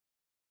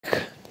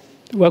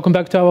Welcome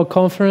back to our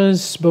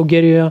conference,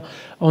 Bulgaria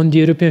on the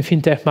European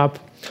FinTech Map.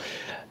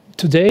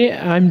 Today,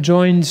 I'm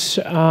joined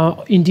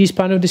in this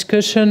panel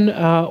discussion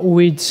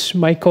with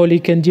my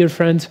colleague and dear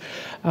friend,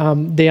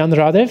 Deyan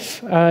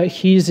Radev.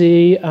 He's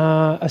an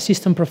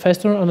assistant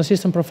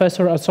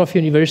professor at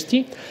Sofia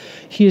University.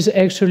 He is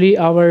actually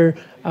our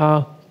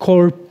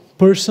core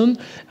person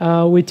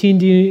within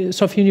the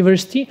Sofia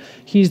University.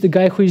 He's the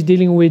guy who is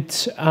dealing with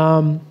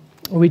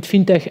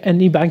FinTech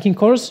and e-banking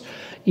course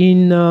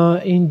in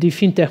the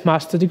FinTech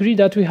master degree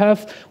that we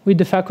have with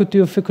the Faculty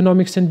of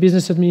Economics and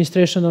Business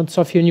Administration at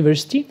Sofia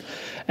University.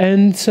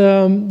 And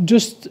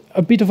just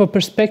a bit of a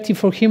perspective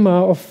for him,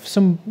 of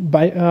some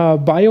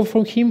bio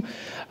from him.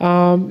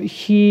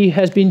 He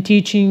has been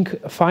teaching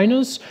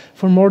finance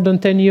for more than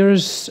 10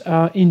 years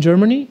in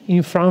Germany,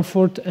 in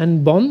Frankfurt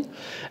and Bonn.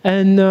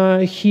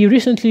 And he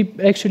recently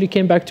actually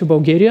came back to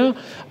Bulgaria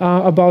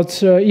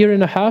about a year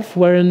and a half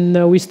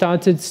when we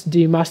started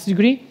the master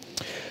degree.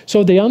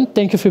 So Deyan,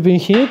 thank you for being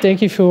here.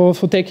 Thank you for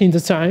taking the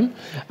time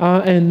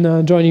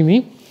and joining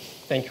me.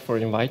 Thank you for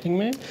inviting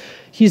me.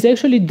 He's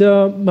actually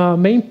the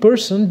main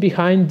person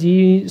behind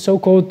the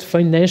so-called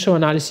financial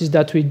analysis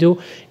that we do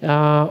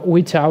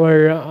with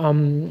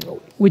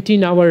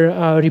within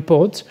our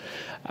report.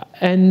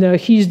 And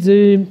he's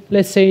the,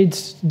 let's say,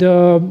 it's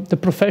the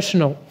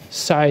professional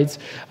side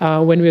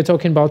when we are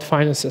talking about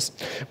finances.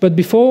 But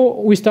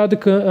before we start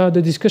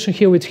the discussion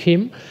here with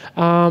him,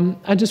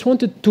 I just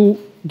wanted to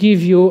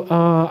give you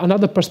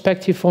another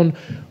perspective on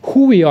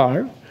who we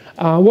are,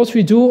 what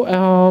we do,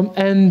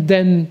 and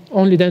then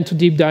only then to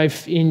deep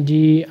dive in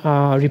the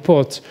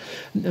report.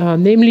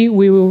 Namely,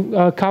 we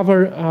will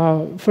cover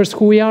first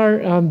who we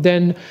are,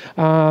 then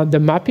the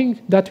mapping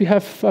that we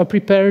have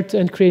prepared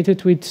and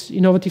created with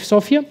Innovative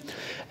Sofia,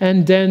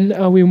 and then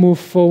we move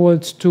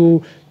forward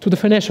to the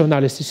financial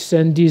analysis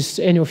and this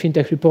annual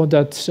FinTech report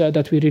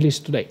that we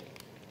released today.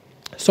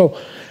 So,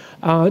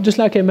 just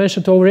like I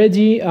mentioned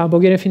already,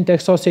 Bulgarian FinTech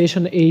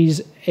Association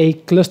is a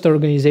cluster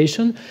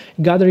organization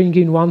gathering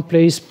in one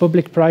place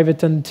public,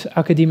 private, and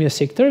academia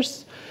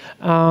sectors.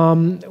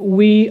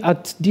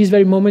 At this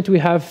very moment, we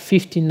have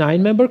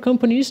 59 member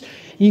companies,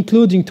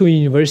 including 2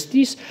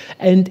 universities,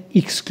 and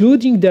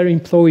excluding their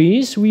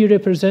employees, we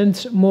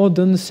represent more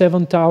than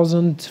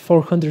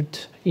 7,400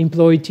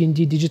 employed in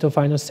the digital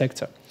finance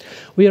sector.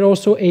 We are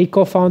also a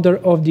co-founder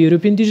of the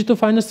European Digital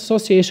Finance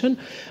Association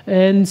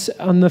and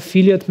an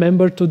affiliate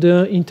member to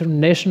the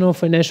International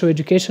Financial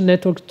Education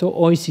Network, to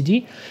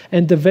OECD.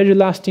 And the very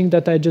last thing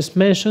that I just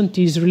mentioned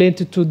is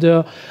related to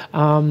the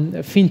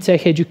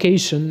FinTech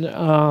education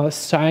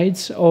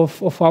sides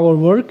of our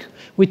work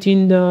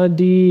within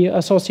the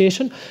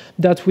association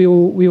that we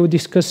will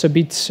discuss a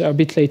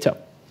bit later.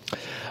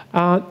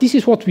 This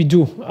is what we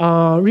do.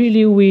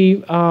 Really,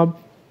 we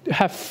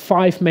have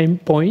 5 main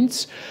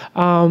points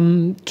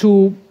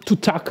to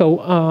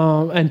tackle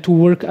and to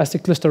work as a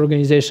cluster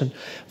organization.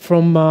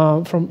 From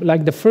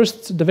like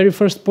the very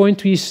first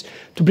point is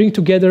to bring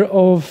together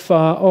of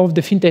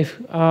the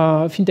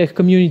fintech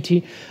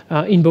community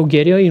in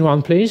Bulgaria in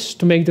one place,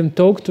 to make them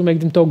talk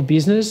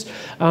business,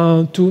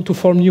 to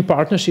form new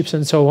partnerships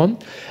and so on,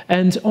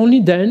 and only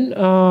then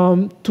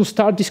to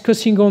start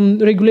discussing on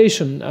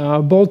regulation,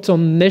 both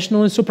on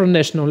national and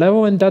supranational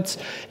level, and that's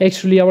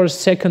actually our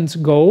second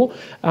goal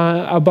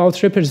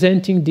about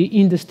representing the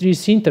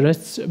industry's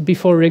interests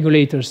before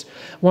regulators.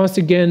 Once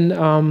again,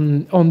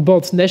 on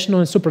both national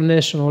and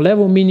supranational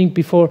level, meaning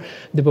before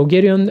the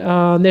Bulgarian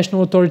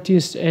national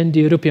authorities and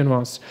the European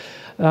ones.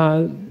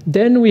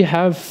 Then we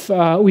have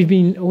we've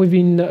been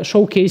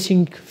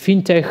showcasing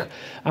fintechs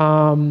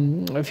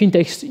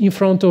in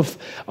front of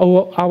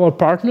our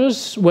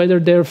partners, whether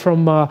they're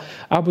from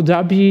Abu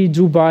Dhabi,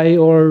 Dubai,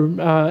 or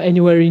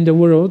anywhere in the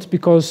world,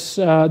 because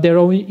they're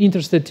all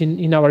interested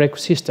in our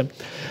ecosystem.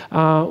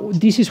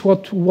 This is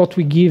what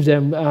we give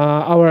them,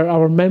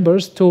 our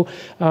members, to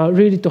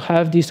really to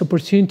have this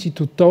opportunity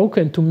to talk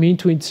and to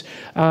meet with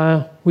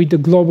the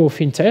global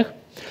fintech.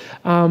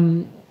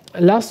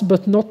 Last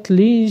but not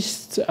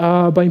least,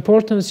 by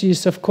importance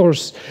is, of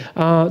course,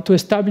 to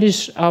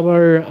establish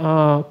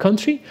our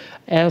country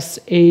as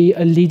a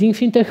leading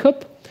fintech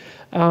hub,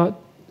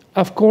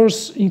 of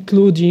course,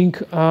 including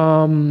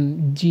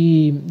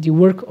the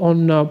work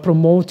on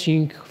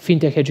promoting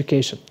fintech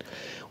education.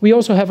 We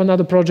also have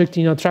another project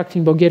in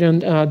attracting Bulgarian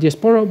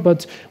diaspora,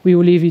 but we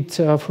will leave it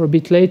for a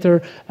bit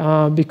later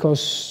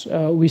because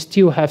we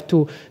still have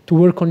to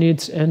work on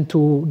it and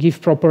to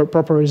give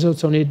proper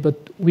results on it,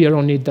 but we are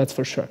on it, that's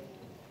for sure.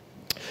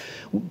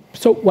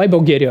 So why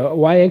Bulgaria?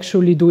 Why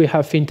actually do we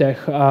have fintech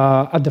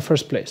at the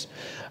first place?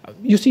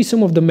 You see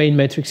some of the main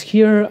metrics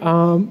here.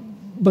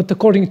 but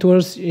according to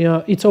us,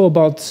 it's all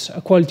about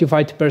quality of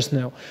IT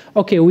personnel.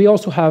 Okay, we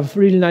also have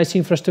really nice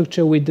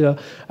infrastructure with the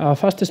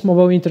fastest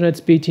mobile internet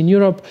speed in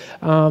Europe,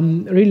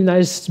 really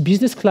nice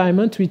business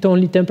climate with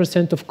only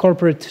 10% of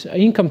corporate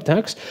income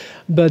tax.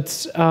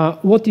 But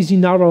what is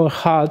in our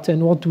heart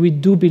and what we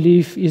do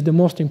believe is the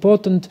most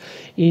important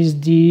is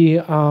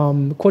the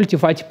quality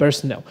of IT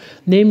personnel.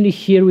 Namely,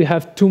 here we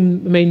have two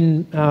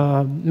main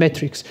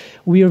metrics.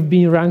 We have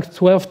been ranked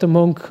 12th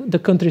among the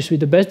countries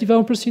with the best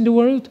developers in the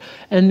world,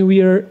 and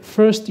we are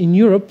first in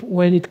Europe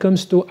when it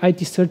comes to IT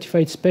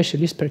certified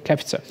specialists per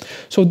capita.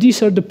 So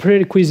these are the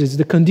prerequisites,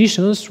 the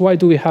conditions, why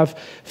do we have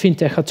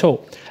FinTech at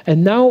all.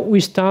 And now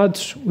we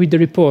start with the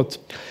report.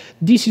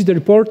 This is the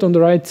report on the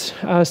right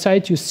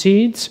side. You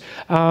see it.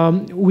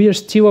 We are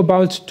still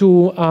about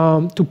to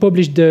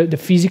publish the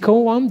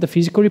physical one, the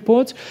physical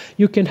report.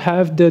 You can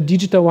have the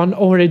digital one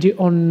already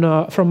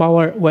on from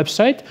our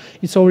website.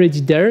 It's already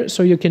there,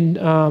 so you can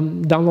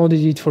download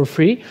it for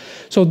free.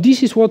 So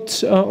this is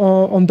what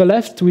on the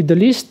left with the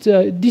list.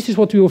 This is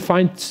what you will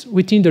find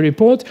within the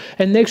report,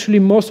 and actually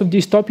most of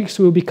these topics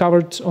will be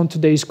covered on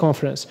today's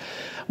conference.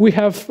 We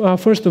have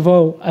first of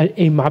all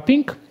a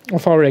mapping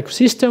of our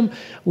ecosystem.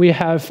 We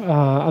have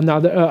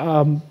another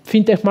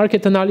FinTech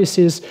market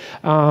analysis,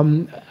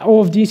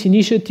 all of these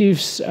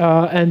initiatives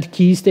and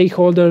key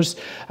stakeholders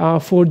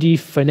for the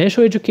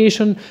financial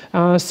education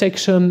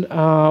section.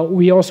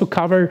 We also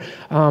cover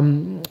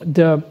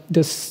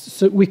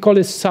we call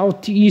it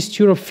Southeast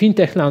Europe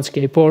FinTech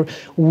landscape, or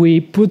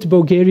we put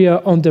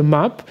Bulgaria on the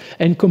map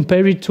and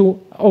compare it to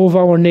all of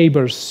our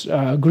neighbors,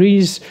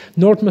 Greece,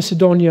 North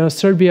Macedonia,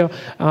 Serbia,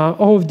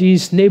 all of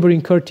these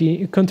neighboring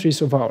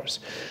countries of ours.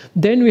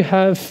 Then we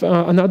have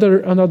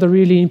another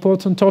really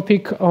important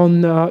topic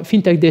on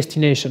FinTech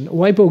destination.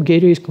 Why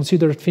Bulgaria is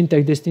considered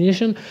FinTech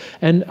destination,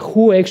 and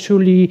who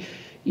actually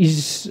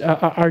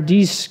are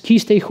these key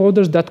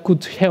stakeholders that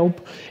could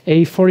help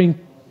a foreign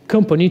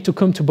company to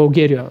come to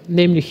Bulgaria.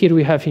 Namely, here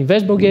we have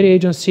Invest Bulgaria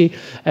agency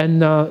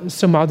and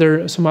some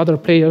other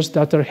players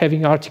that are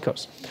having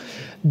articles.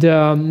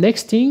 The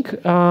next thing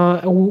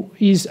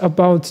is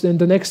about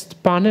the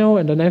next panel,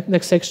 and the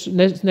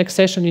next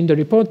session in the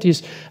report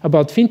is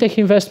about FinTech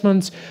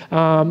investments,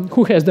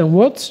 who has done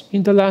what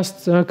in the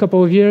last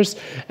couple of years,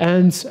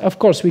 and of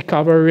course we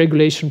cover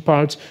regulation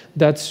part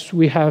that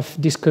we have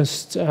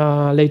discussed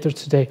later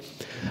today.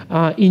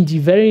 In the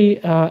very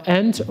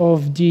end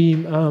of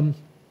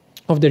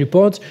the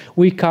report,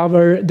 we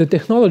cover the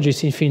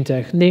technologies in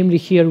FinTech. Namely,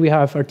 here we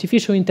have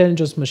artificial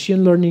intelligence,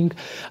 machine learning,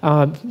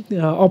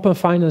 open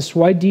finance.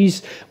 Why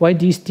these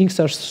things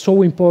are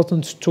so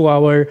important to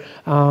our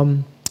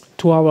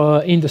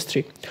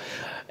industry.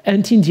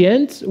 And in the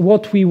end,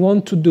 what we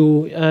want to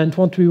do and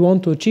what we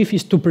want to achieve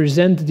is to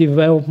present the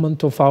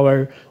development of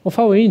our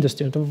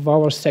industry, of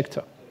our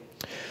sector.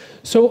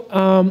 So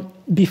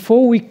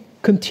before we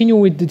continue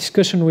with the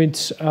discussion with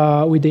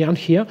Deyan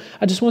here,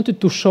 I just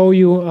wanted to show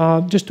you,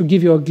 just to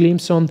give you a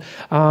glimpse on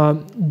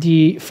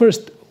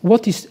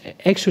what is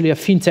actually a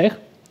FinTech.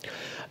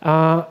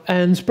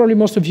 And probably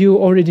most of you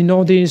already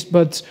know this,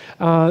 but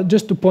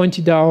just to point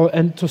it out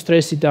and to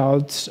stress it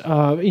out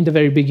in the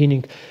very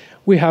beginning.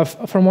 We have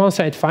from one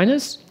side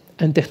finance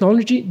and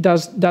technology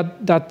that's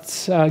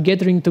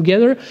gathering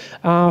together,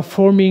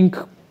 forming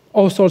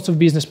all sorts of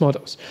business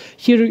models.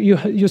 Here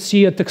you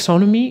see a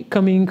taxonomy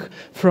coming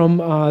from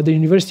the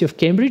University of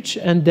Cambridge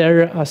and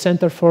their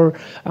Center for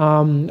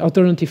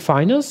Alternative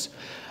Finance.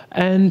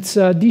 And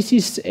this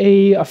is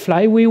a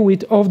flywheel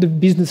with all the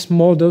business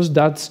models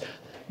that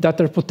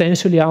are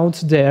potentially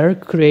out there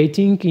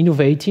creating,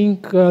 innovating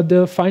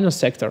the finance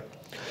sector.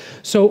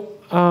 So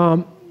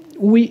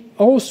we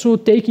also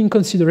take in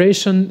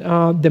consideration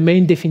the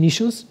main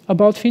definitions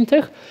about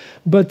FinTech,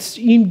 but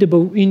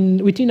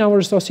within our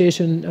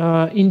association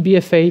in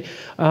BFA,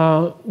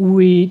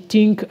 we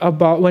think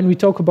about, when we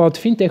talk about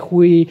FinTech,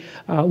 we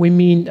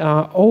mean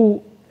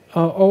all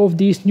of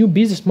these new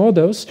business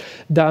models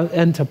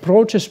and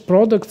approaches,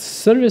 products,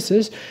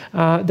 services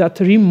that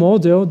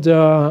remodel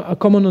a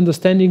common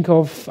understanding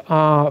of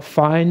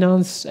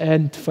finance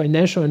and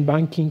financial and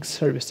banking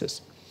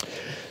services.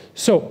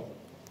 So,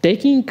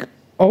 taking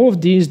all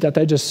of these that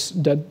I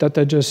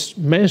just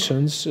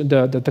mentioned,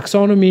 the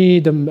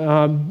taxonomy,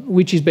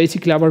 which is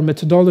basically our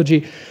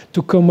methodology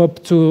to come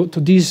up to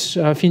this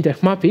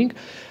FinTech mapping,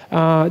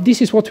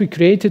 this is what we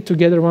created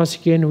together once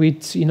again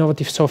with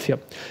Innovative Sofia.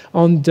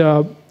 On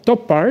the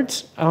top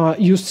part,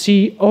 you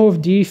see all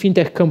of the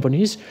FinTech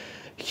companies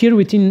here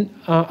within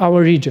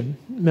our region,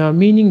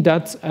 meaning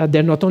that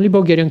they're not only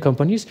Bulgarian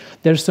companies,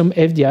 there's some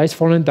FDIs,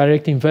 foreign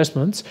direct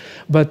investments,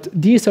 but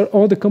these are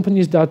all the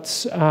companies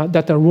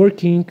that are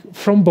working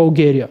from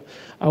Bulgaria,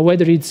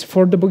 whether it's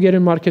for the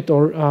Bulgarian market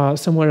or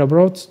somewhere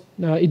abroad,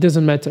 it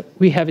doesn't matter.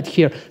 We have it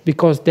here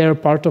because they're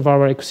part of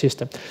our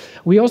ecosystem.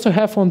 We also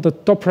have on the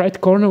top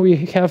right corner,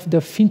 we have the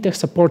FinTech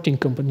supporting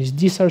companies.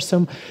 These are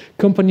some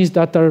companies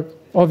that are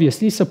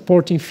obviously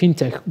supporting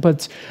fintech,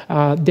 but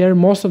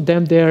most of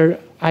them, they're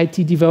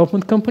IT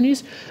development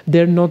companies.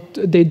 They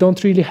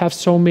don't really have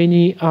so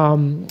many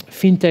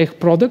fintech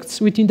products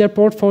within their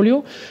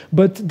portfolio,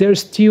 but they're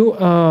still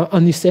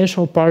an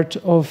essential part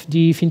of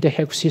the fintech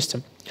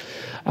ecosystem.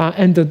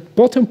 And the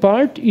bottom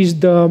part is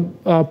the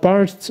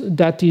part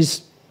that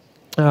is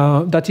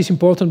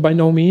important by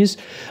no means.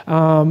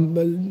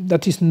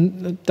 That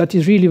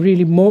is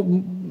really more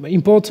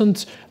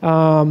important.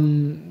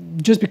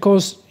 Just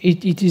because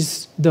it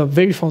is the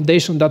very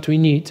foundation that we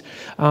need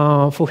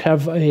for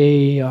have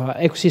a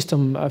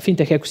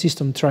fintech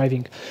ecosystem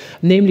thriving.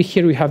 Namely,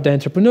 here we have the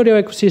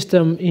entrepreneurial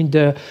ecosystem. In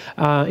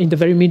the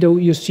very middle,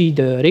 you see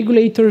the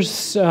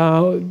regulators.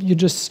 You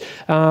just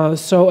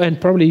saw, and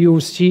probably you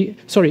will see.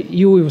 Sorry,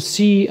 you will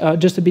see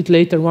just a bit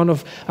later one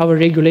of our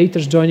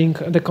regulators joining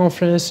the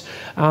conference,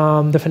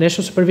 the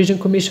Financial Supervision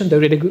Commission, the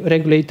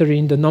regulator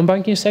in the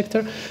non-banking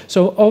sector.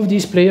 So, of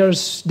these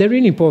players, they're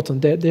really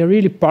important. They're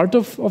really part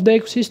of the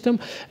ecosystem,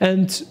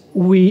 and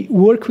we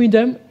work with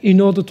them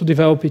in order to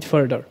develop it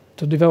further,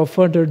 the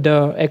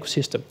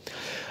ecosystem.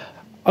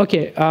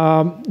 Okay,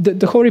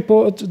 the whole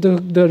report,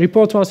 the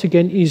report once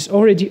again is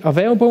already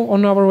available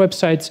on our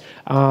websites,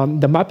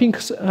 the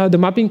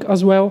mapping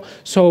as well.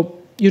 So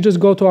you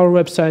just go to our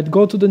website,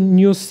 go to the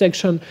news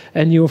section,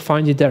 and you'll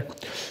find it there.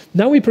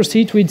 Now we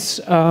proceed with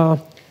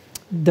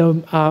the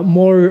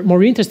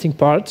more interesting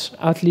part.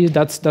 At least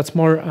that's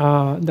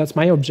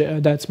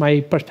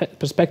my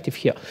perspective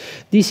here.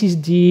 This is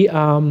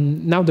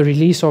now the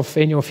release of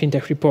Annual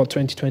FinTech Report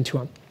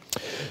 2021.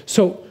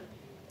 So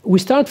we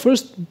start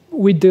first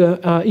with the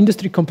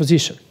industry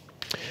composition.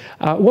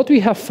 What we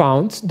have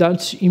found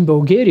that in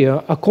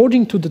Bulgaria,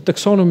 according to the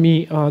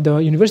taxonomy, the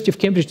University of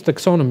Cambridge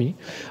taxonomy,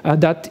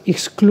 that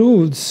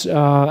excludes,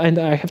 and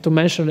I have to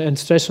mention and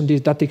stress on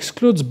this, that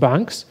excludes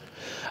banks.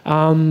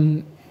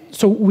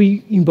 So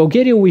in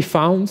Bulgaria, we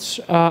found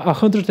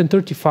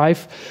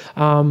 135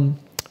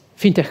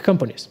 fintech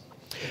companies.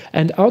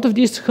 And out of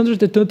these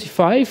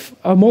 135,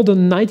 more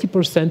than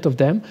 90% of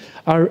them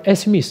are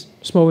SMEs,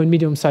 small and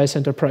medium-sized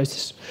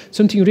enterprises.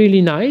 Something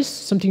really nice,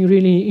 something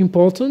really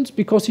important,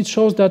 because it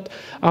shows that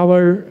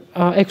our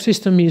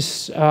ecosystem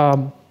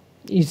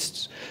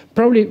is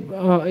probably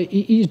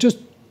just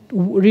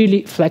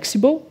really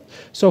flexible.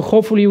 So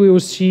hopefully we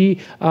will see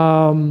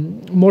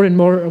more and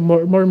more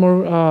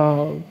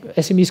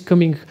SMEs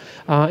coming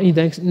in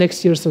the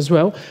next years as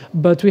well.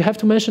 But we have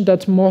to mention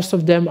that most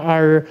of them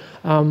are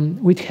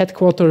with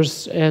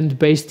headquarters and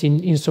based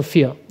in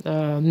Sofia,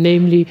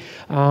 namely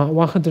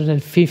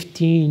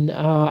 115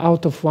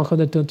 out of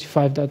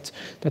 125 that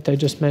I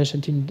just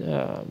mentioned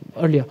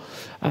earlier.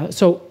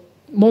 So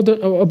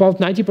about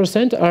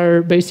 90%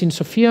 are based in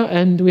Sofia,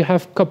 and we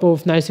have a couple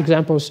of nice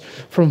examples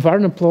from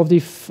Varna,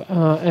 Plovdiv,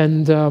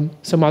 and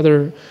some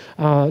other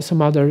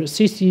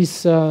cities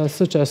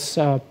such as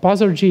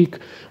Pazardzhik.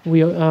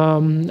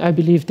 I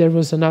believe there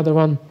was another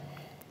one.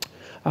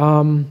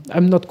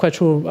 I'm not quite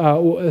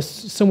sure.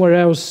 Somewhere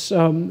else,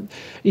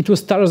 it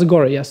was Stara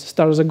Zagora. Yes,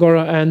 Stara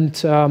Zagora,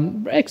 and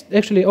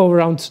actually all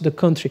around the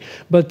country.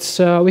 But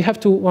we have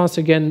to once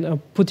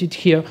again put it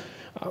here.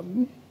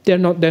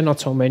 They're not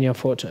so many,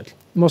 unfortunately.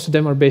 Most of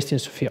them are based in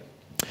Sofia.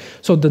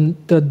 So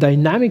the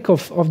dynamic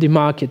of the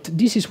market.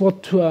 This is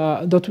what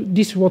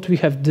we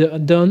have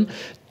done,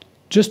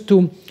 just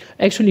to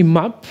actually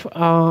map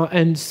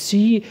and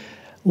see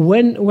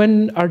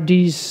when are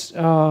these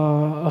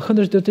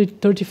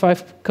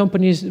 135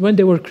 companies, when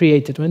they were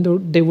created, when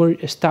they were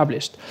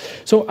established.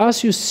 So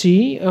as you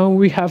see,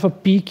 we have a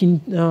peak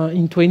in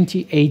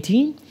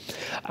 2018.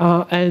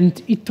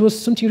 And it was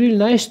something really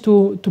nice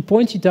to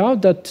point it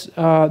out that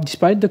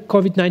despite the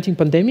COVID-19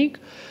 pandemic,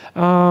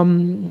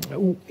 in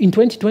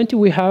 2020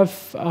 we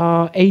have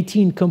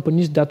 18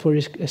 companies that were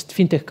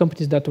fintech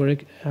companies that were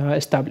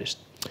established.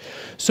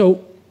 So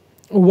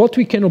what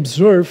we can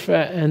observe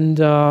and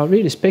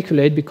really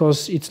speculate,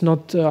 because it's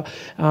not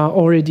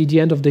already the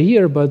end of the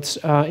year, but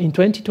in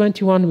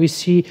 2021 we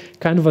see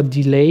kind of a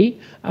delay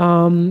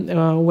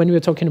when we're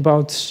talking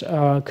about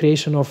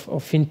creation of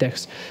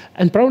fintechs,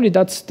 and probably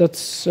that's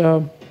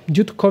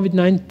due to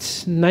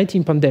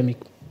COVID-19 pandemic.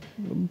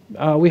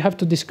 We have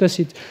to discuss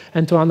it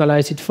and to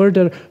analyze it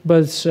further,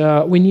 but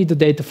we need the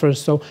data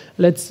first. So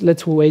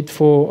let's wait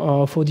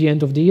for the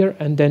end of the year,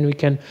 and then we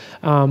can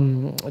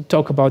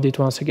talk about it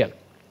once again.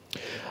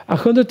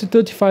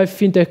 135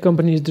 fintech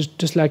companies,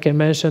 just like I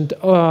mentioned.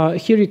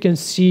 Here you can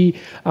see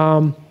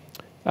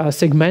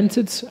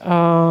segmented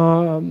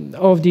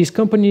of these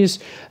companies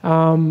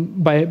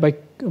by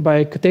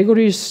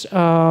categories,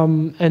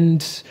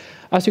 and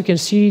as you can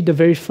see, the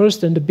very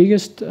first and the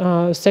biggest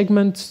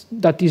segment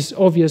that is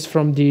obvious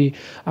from the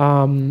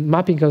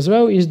mapping as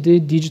well is the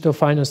digital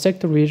finance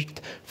sector with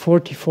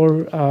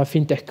 44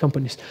 fintech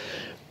companies.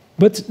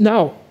 But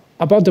now,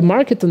 about the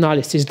market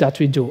analysis that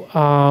we do,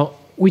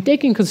 we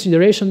take in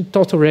consideration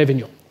total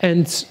revenue,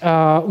 and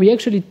we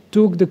actually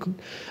took the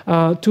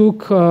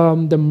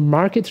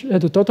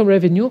total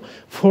revenue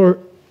for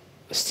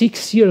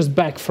 6 years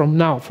back from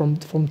now, from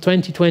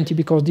 2020,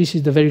 because this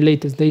is the very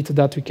latest data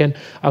that we can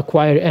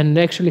acquire. And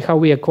actually how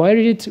we acquired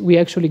it, we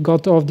actually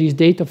got all this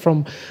data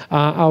from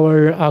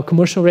our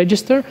commercial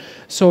register.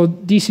 So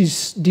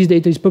this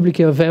data is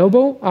publicly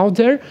available out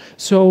there.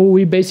 So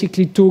we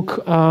basically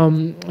took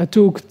the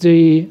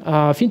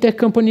fintech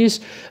companies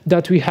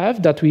that we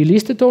have, that we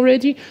listed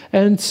already,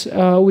 and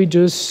we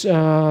just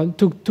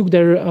took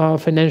their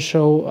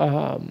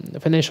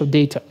financial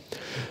data.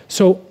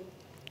 So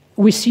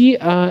we see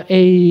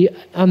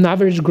an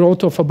average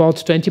growth of about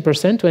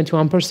 20%,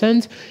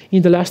 21%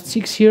 in the last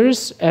 6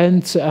 years,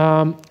 and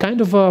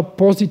kind of a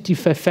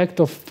positive effect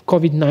of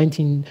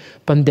COVID-19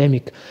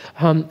 pandemic.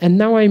 And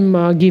now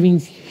I'm giving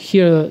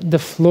here the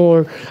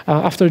floor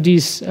after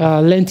this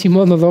lengthy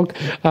monologue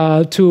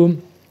to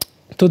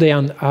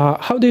Deyan.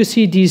 How do you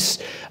see these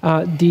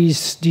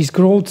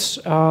growths?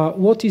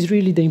 What is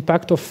really the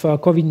impact of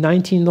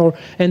COVID-19,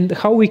 and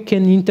how we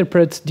can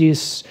interpret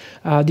these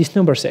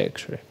numbers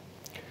actually?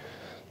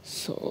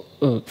 So,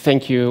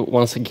 thank you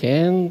once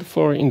again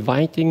for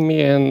inviting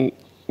me and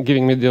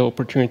giving me the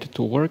opportunity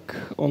to work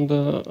on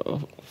the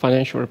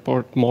financial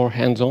report more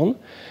hands-on.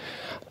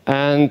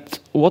 And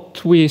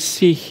what we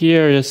see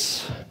here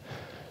is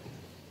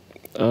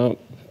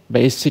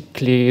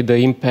basically the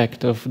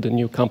impact of the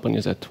new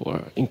companies that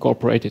were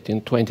incorporated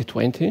in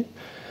 2020.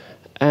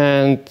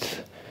 And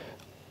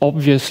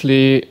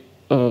obviously,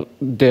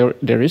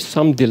 there is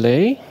some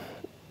delay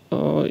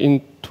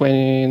in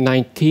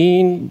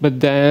 2019, but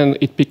then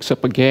it picks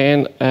up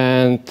again,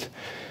 and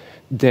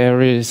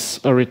there is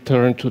a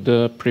return to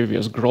the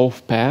previous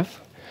growth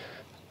path.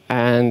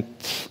 And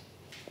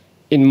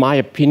in my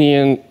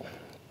opinion,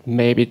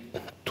 maybe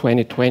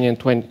 2020 and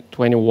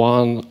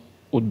 2021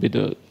 would be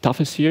the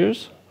toughest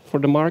years for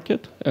the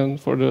market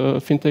and for the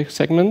fintech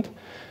segment.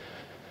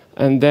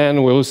 And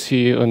then we'll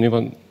see an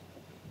even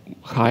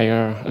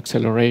higher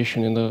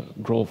acceleration in the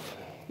growth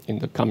in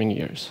the coming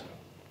years.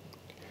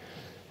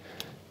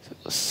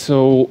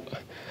 So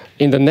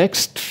in the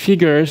next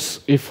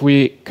figures, if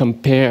we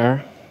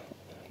compare,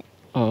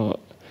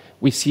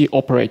 we see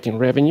operating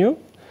revenue,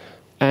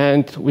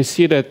 and we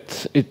see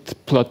that it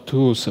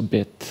plateaus a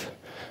bit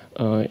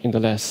in the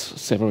last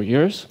several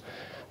years.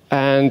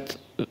 And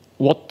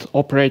what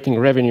operating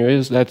revenue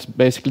is, that's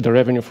basically the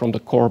revenue from the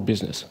core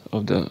business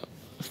of the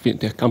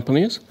fintech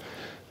companies.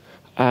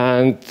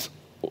 And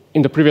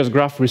in the previous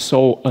graph, we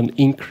saw an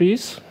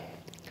increase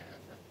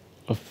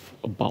of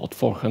about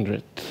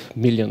 400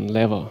 million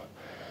level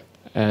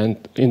and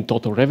in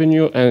total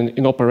revenue, and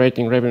in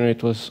operating revenue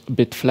it was a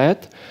bit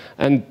flat.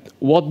 And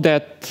what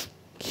that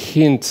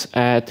hints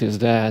at is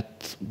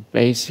that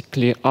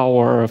basically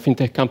our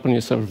fintech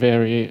companies are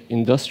very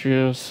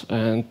industrious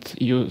and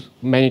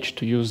manage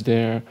to use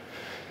their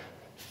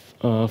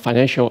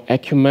financial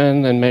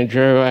acumen and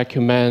managerial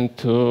acumen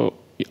to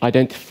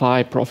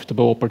identify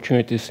profitable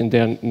opportunities in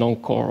their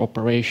non-core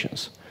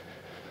operations.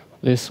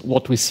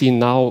 What we see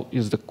now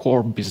is the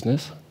core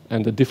business,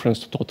 and the difference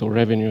to total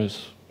revenue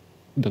is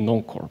the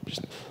non-core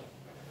business.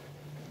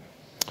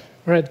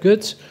 All right,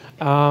 good.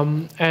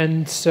 And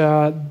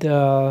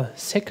the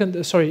second,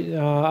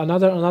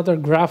 another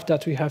graph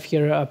that we have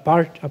here, a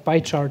pie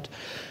chart,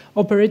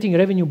 operating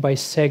revenue by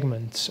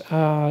segment.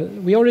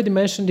 We already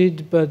mentioned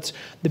it, but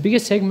the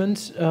biggest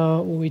segment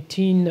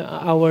within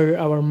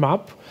our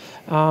map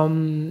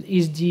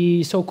is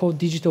the so-called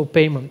digital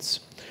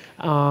payments.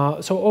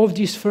 So all of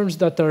these firms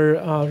that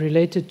are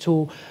related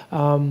to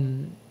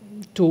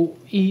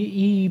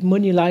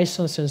e-money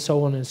license and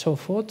so on and so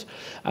forth,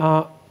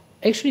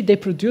 actually they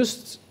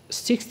produced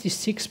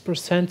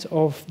 66%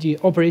 of the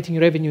operating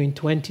revenue in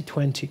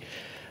 2020.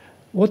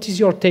 What is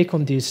your take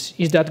on this?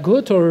 Is that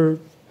good, or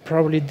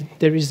probably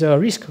there is a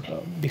risk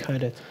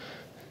behind it?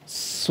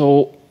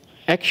 So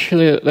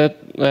actually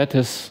that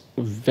is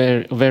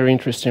very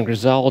interesting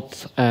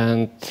result,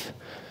 and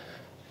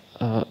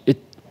it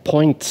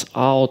points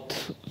out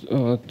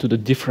to the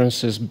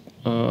differences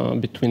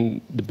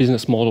between the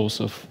business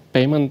models of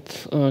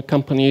payment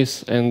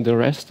companies and the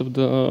rest of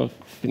the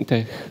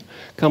fintech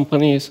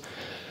companies.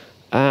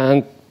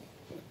 And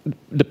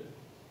the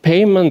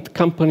payment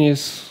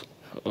companies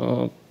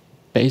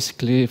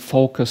basically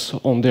focus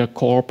on their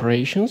core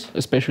operations,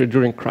 especially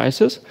during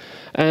crisis.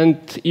 And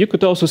you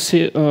could also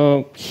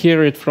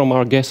hear it from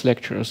our guest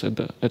lecturers at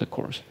the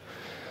course.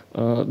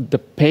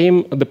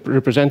 The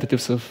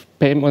representatives of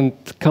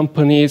payment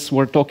companies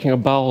were talking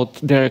about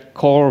their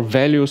core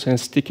values and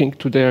sticking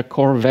to their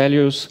core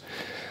values,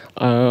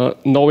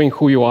 knowing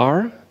who you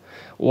are,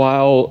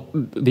 while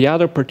the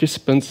other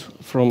participants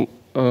from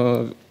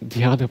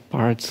the other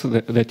parts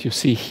that you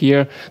see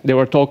here, they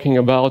were talking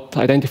about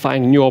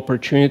identifying new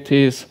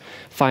opportunities,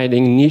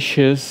 finding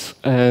niches,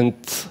 and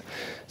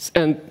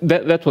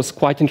that was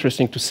quite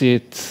interesting to see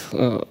it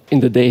in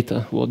the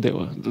data,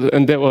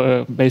 and they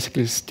were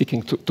basically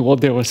sticking to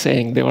what they were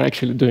saying. They were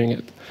actually doing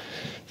it.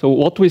 So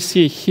what we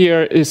see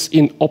here is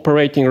in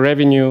operating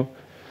revenue,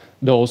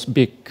 those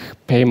big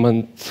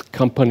payment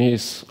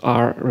companies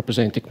are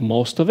representing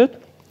most of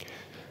it.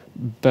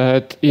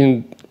 But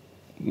in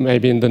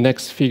maybe in the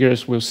next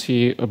figures we'll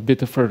see a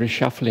bit of a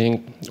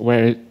reshuffling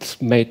where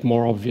it's made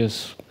more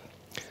obvious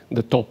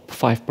the top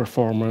 5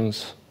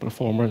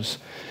 performers,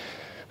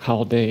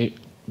 how they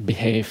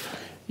behave.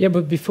 Yeah,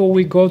 but before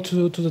we go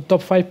to the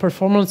top 5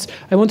 performance,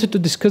 I wanted to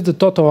discuss the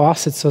total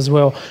assets as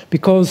well,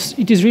 because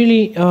it is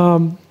really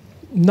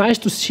nice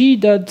to see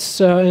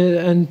that,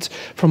 and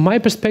from my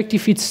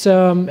perspective, it's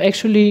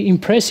actually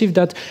impressive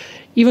that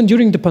even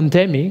during the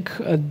pandemic,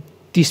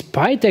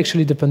 despite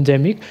actually the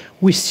pandemic,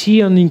 we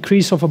see an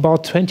increase of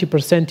about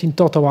 20% in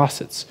total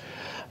assets.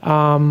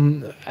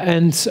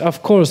 And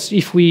of course,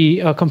 if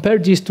we compare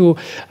this to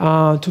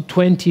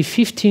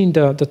 2015,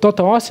 the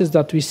total assets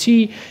that we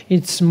see,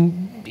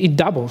 it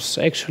doubles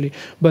actually.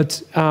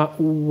 But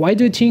why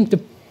do you think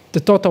the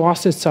total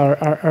assets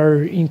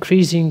are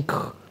increasing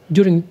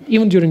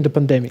even during the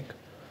pandemic?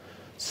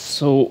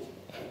 So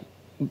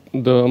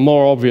the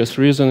more obvious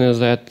reason is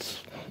that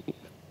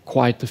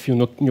quite a few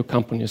new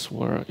companies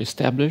were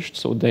established,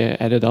 so they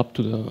added up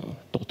to the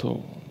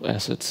total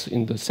assets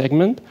in the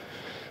segment.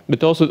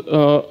 But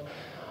also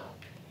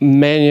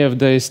many of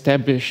the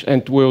established,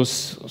 and we'll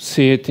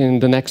see it in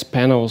the next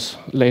panels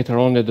later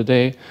on in the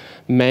day,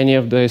 many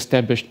of the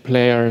established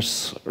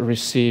players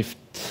received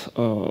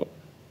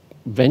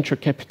venture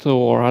capital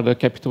or other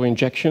capital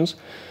injections.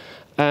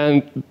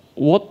 And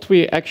what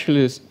we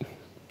actually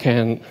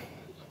can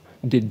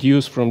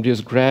deduce from this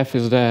graph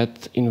is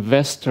that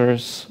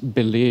investors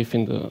believe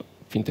in the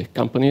fintech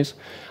companies,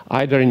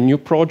 either in new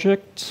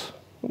projects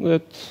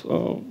that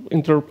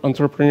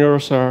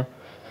entrepreneurs are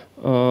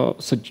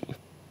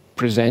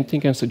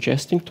presenting and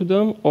suggesting to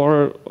them,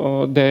 or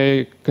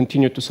they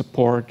continue to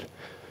support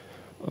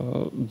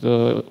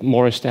the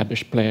more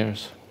established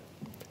players.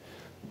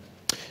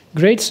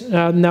 Great.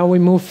 Now we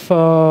move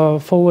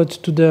forward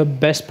to the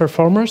best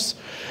performers.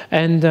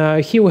 And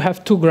here we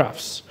have 2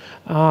 graphs.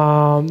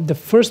 The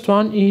first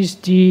one is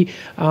the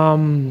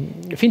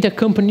fintech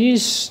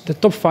companies, the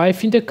top 5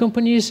 fintech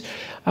companies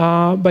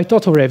by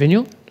total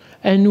revenue.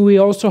 And we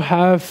also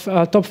have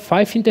top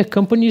 5 fintech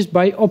companies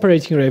by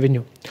operating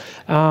revenue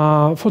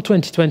for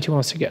 2020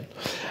 once again.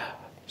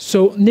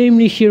 So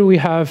namely here we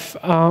have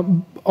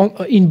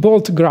in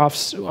both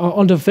graphs,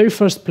 on the very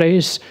first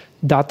place,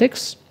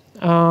 Datex.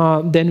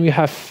 Then we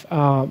have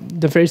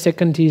the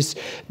second is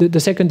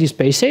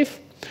PaySafe.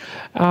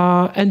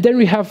 And then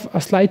we have a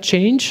slight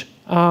change,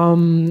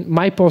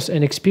 MyPOS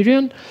and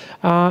Experian,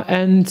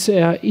 and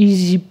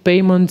Easy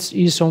Payments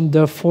is on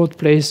the 4th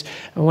place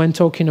when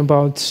talking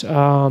about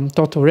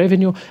total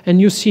revenue, and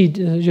you see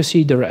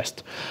the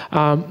rest.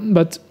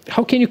 But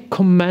how can you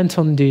comment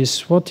on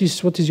this? What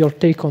is your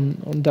take on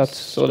that?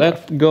 So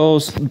that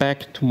goes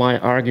back to my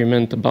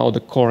argument about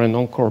the core and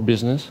non-core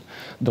business.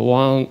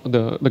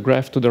 The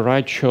graph to the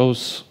right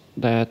shows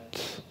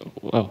that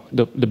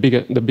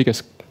the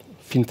biggest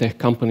fintech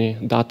company,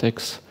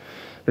 Datex,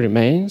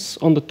 remains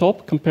on the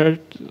top compared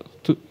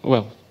to,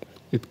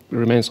 it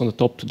remains on the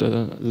top to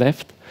the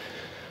left.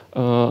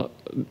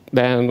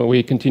 Then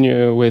we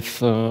continue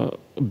with a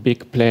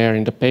big player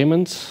in the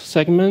payments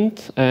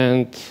segment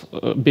and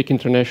a big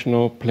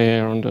international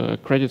player on the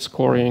credit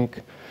scoring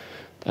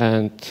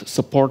and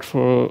support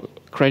for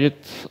credit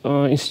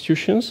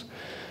institutions.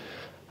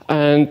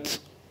 And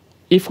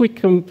if we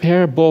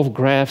compare both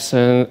graphs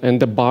and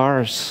the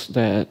bars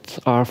that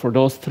are for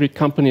those 3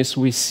 companies,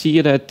 we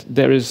see that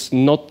there is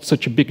not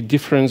such a big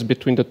difference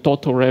between the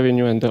total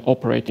revenue and the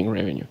operating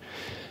revenue.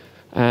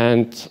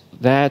 And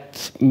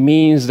that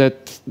means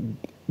that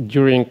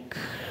during,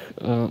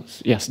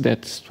 yes,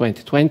 that's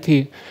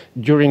 2020,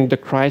 during the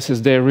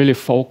crisis, they really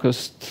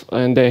focused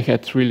and they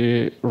had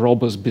really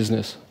robust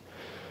business.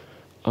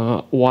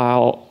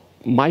 While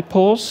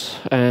MyPOS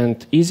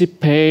and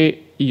EasyPay,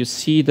 you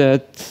see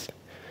that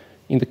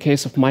in the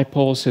case of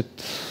MyPOS,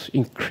 it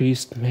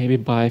increased maybe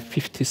by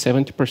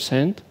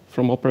 50–70%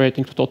 from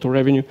operating to total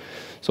revenue.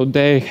 So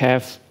they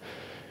have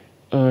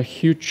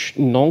huge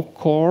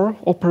non-core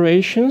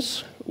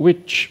operations,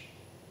 which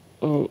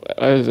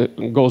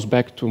goes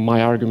back to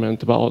my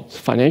argument about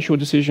financial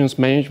decisions,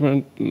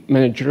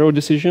 managerial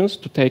decisions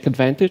to take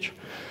advantage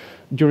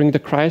during the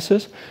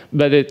crisis.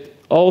 But it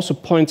also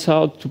points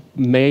out to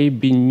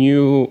maybe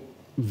new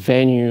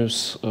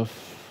venues of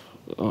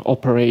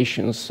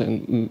operations,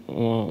 and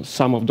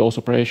some of those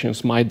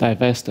operations might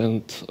divest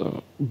and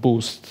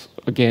boost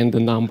again the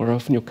number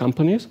of new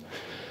companies.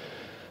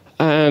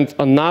 And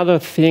another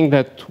thing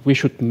that we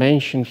should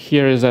mention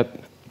here is that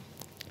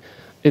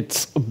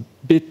it's a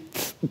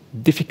bit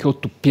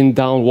difficult to pin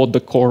down what the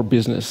core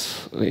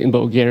business in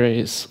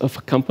Bulgaria is of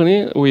a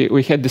company.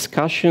 We had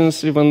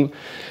discussions even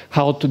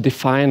how to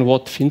define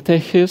what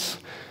fintech is.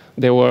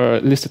 They were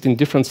listed in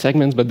different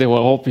segments, but they were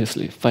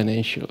obviously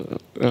financial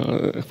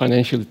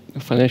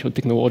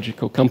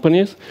technological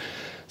companies.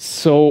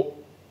 So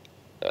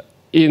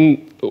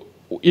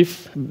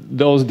if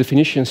those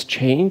definitions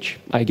change,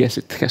 I guess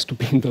it has to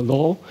be in the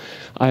law,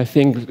 I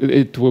think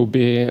it will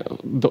be,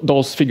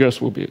 those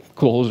figures will be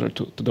closer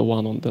to the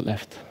one on the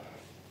left.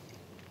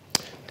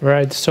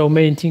 Right, so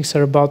many things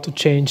are about to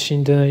change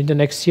in the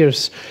next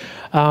years.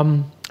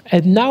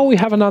 And now we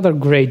have another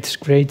great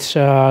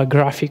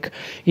graphic.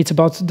 It's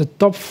about the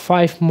top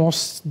 5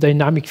 most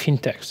dynamic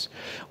fintechs.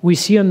 We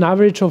see an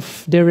average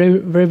of their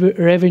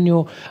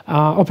revenue,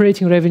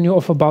 operating revenue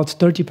of about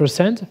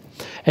 30%.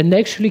 And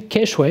actually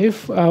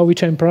Cashwave,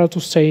 which I'm proud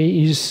to say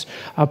is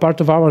a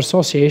part of our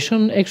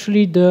association,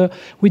 actually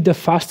with the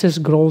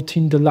fastest growth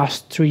in the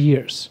last 3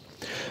 years.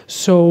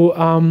 So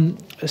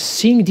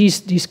seeing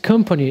these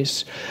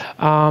companies,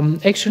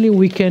 actually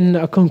we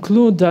can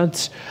conclude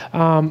that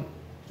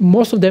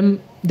most of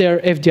them, they're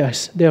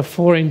FDIs, they're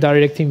foreign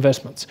direct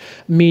investments,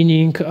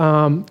 meaning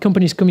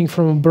companies coming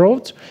from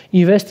abroad,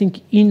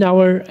 investing in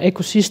our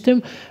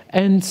ecosystem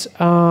and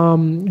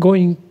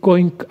going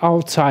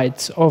outside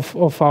of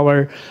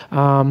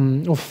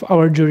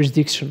our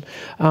jurisdiction.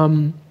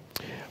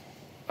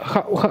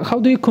 How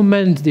do you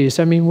comment this?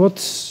 I mean, what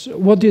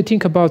do you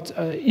think about,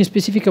 in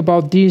specific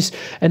about this,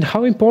 and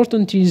how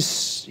important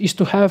is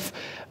to have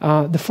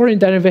the foreign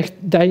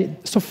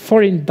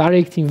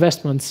direct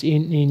investments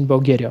in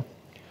Bulgaria?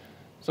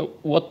 So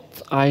what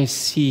I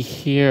see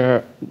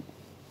here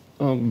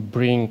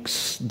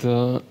brings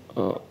the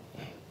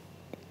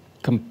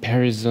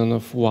comparison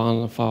of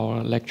one of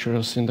our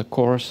lecturers in the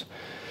course.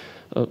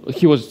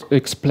 He was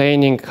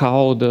explaining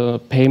how the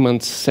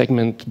payments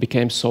segment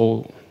became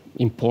so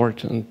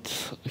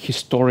important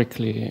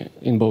historically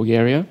in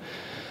Bulgaria.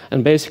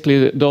 And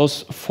basically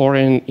those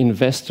foreign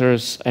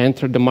investors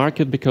entered the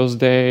market because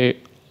they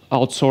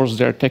outsourced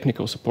their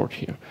technical support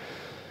here.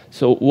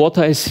 So what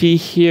I see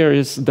here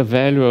is the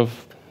value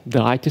of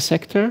the IT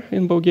sector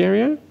in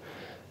Bulgaria,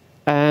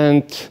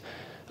 and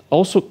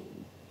also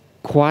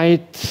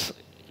quite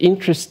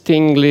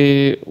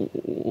interestingly,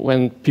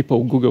 when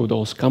people Google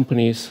those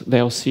companies,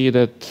 they'll see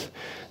that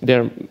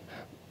they're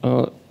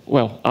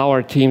well,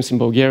 our teams in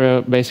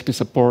Bulgaria basically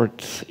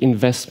support in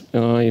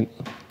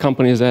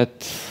companies that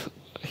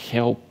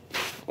help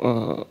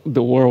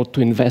the world to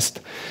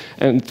invest.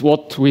 And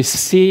what we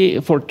see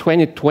for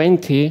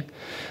 2020,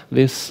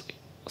 this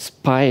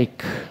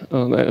spike,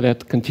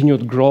 that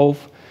continued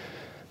growth,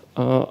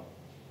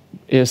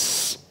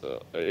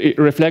 it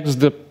reflects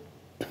the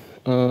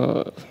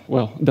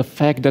the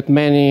fact that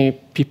many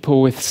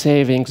people with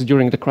savings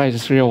during the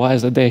crisis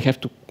realize that they have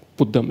to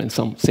put them in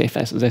some safe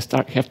assets. They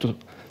have to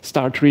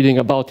start reading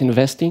about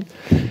investing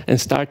and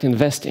start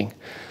investing.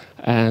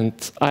 And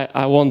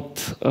I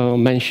won't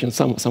mention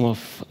some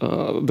of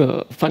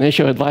the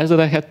financial advice that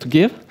I had to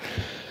give,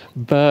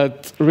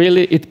 but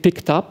really it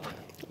picked up,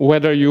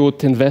 whether you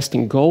would invest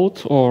in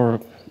gold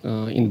or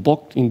in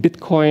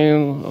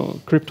Bitcoin, or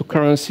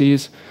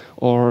cryptocurrencies,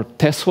 or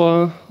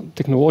Tesla,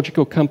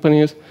 technological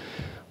companies.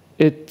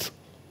 It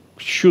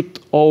should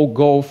all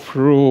go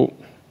through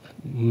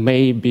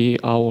maybe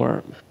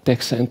our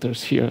tech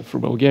centers here for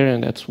Bulgaria,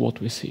 and that's what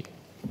we see.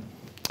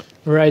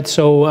 Right,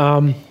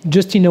 so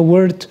just in a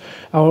word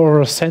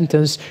or a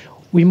sentence,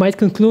 we might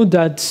conclude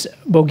that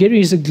Bulgaria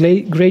is a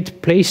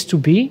great place to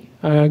be,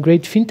 a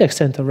great fintech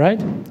center,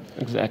 right?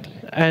 Exactly.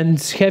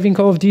 And having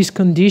all of these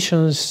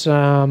conditions,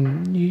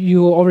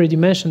 you already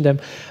mentioned them,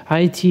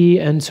 IT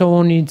and so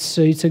on, it's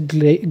a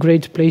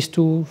great place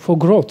for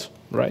growth,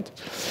 right?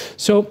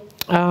 So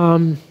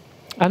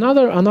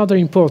another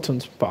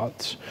important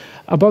part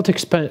about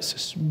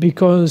expenses,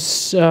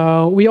 because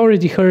we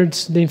already heard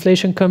the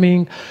inflation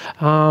coming,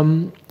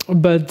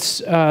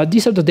 but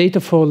these are the data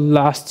for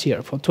last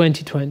year, for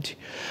 2020.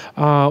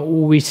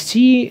 We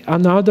see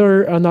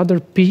another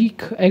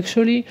peak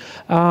actually,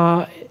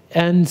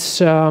 and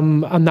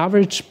an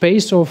average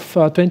pace of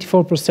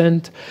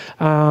 24%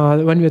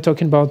 when we're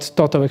talking about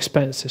total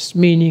expenses,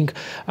 meaning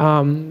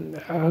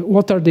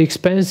what are the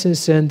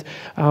expenses and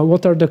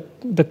what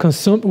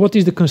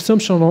is the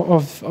consumption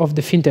of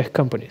the fintech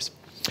companies.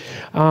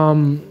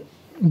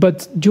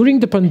 But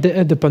during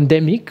the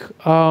pandemic,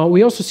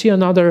 we also see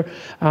another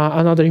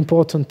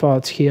important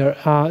part here,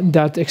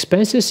 that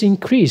expenses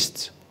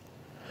increased,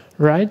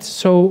 right?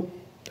 So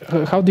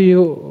how do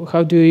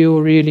you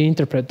really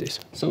interpret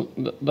this? So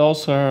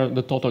those are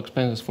the total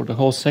expenses for the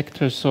whole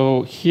sector.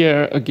 So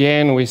here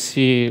again we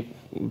see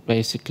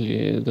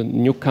basically the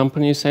new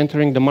companies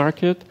entering the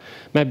market.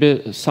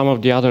 Maybe some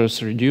of the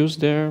others reduce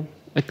their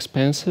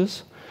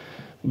expenses,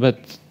 but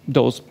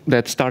those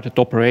that started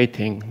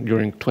operating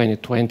during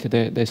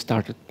 2020, they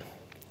started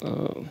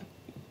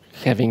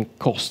having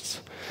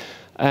costs.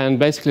 And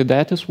basically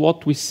that is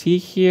what we see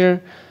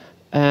here.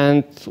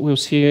 And we'll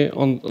see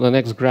on the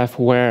next graph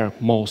where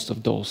most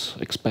of those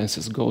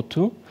expenses go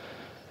to.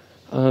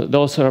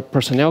 Those are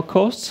personnel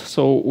costs.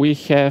 So we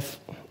have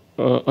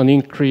an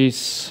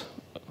increase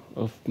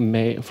of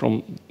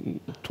from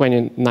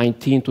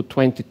 2019 to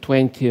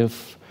 2020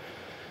 of,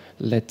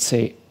 let's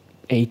say,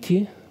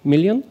 80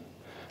 million.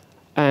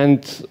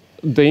 And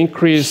the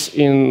increase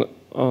in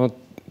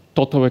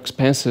total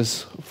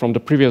expenses from the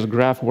previous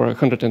graph were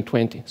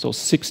 120. So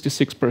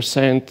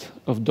 66%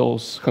 of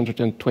those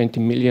 120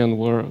 million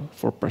were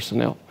for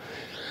personnel.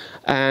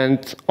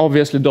 And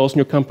obviously those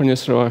new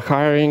companies were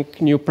hiring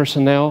new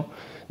personnel.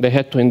 They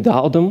had to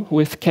endow them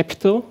with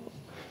capital,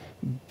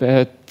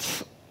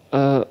 but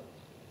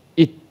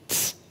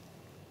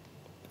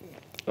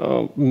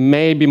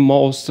maybe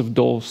most of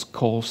those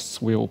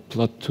costs will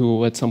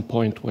plateau at some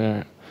point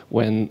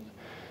when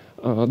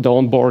the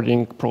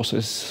onboarding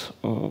process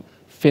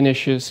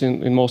finishes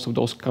in most of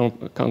those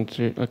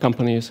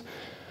companies.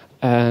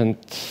 And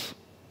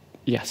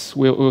yes,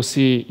 we'll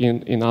see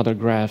in other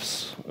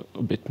graphs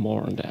a bit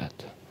more on that.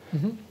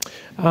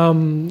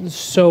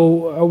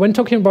 So when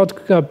talking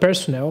about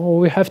personnel,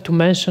 we have to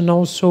mention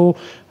also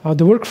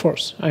the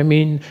workforce. I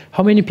mean,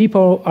 how many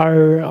people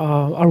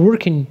are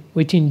working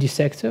within the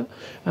sector,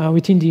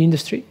 within the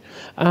industry?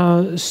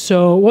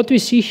 So what we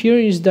see here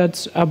is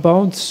that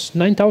about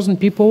 9,000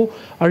 people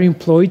are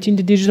employed in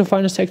the digital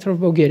finance sector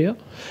of Bulgaria,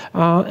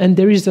 and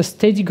there is a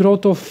steady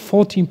growth of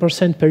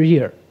 14% per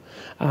year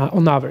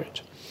on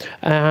average.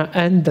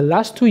 And the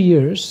last 2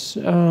 years,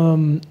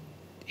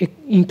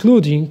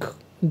 including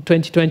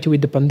 2020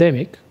 with the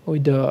pandemic,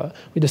 with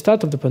the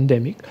start of the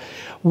pandemic,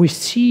 we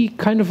see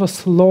kind of a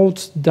slowed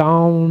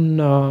down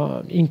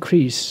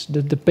increase.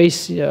 The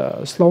pace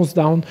slows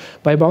down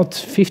by about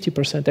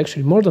 50%,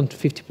 actually more than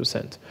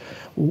 50%.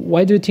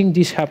 Why do you think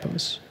this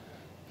happens?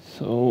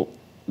 So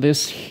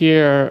this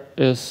here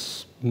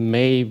is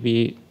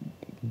maybe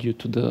due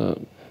to the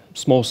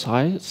small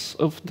size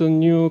of the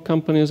new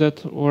companies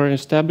that were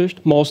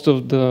established. Most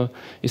of the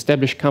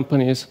established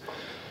companies,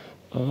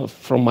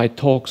 from my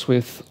talks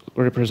with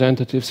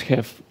representatives,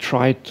 have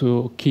tried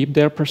to keep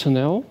their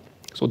personnel,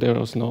 so there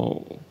was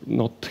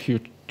not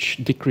huge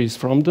decrease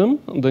from them.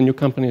 The new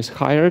companies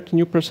hired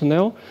new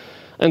personnel,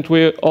 and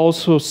we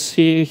also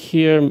see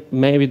here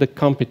maybe the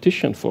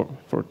competition for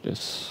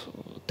this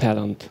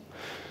talent,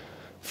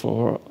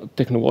 for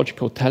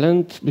technological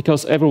talent,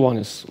 because everyone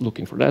is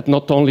looking for that,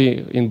 not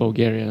only in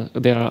Bulgaria.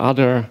 There are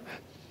other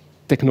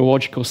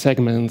technological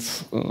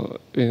segments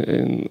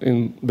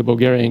in the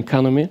Bulgarian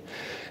economy,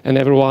 and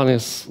everyone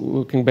is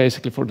looking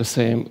basically for the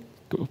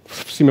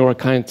similar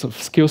kinds of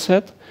skill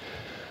set,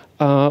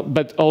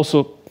 but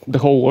also the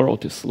whole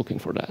world is looking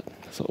for that.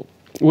 So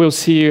we'll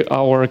see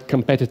our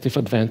competitive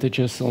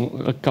advantages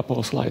on a couple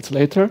of slides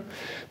later,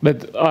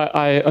 but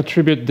I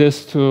attribute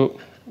this to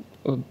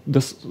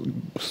this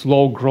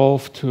slow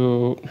growth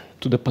to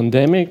the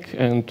pandemic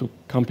and to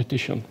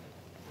competition.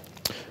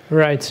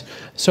 Right.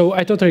 So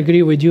I totally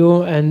agree with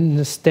you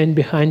and stand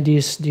behind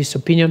this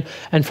opinion.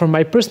 And from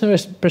my personal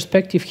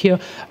perspective here,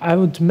 I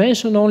would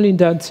mention only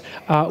that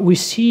we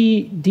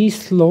see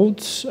this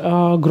slowed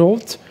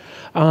growth,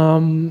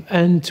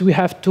 and we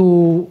have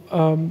to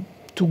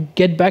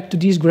get back to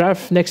this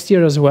graph next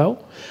year as well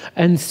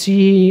and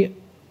see,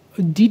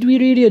 did we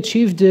really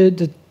achieve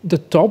the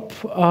top?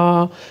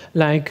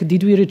 Like,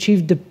 did we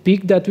achieve the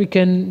peak that we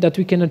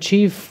can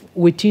achieve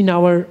within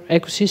our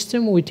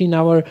ecosystem, within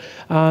our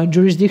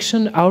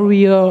jurisdiction? Are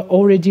we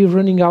already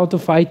running out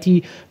of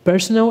IT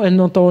personnel, and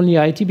not only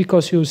IT,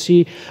 because you'll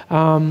see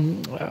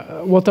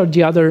what are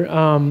the other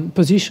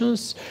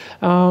positions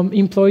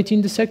employed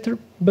in the sector?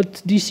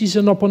 But this is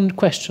an open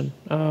question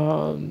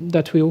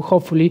that we'll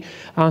hopefully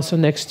answer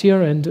next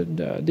year and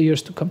the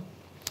years to come.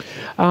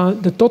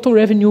 The total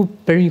revenue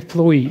per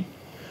employee,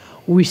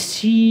 we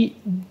see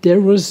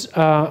there was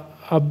a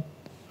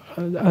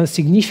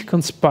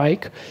significant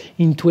spike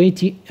in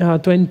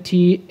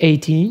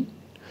 2018,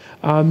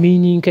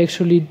 meaning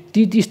actually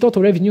this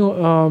total revenue,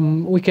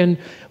 we can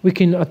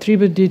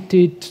attribute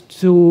it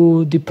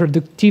to the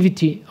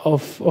productivity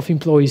of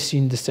employees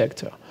in the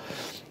sector.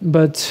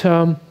 But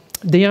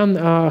Deyan,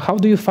 how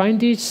do you find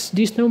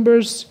these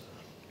numbers?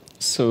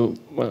 So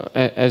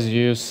as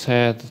you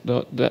said,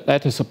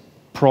 that is a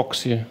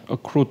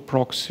crude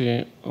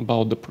proxy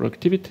about the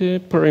productivity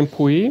per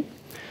employee.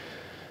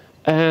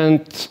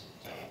 And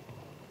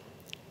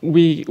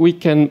we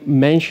can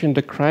mention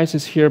the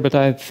crisis here, but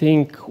I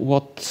think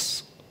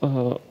what's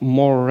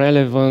more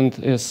relevant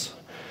is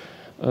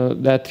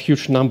that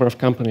huge number of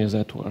companies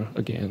that were,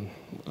 again,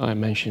 I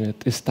mentioned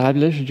it,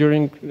 established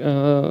during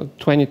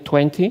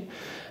 2020,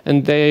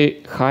 and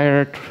they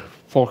hired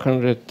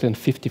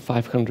 450,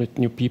 500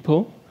 new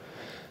people,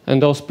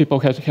 and those people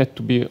had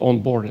to be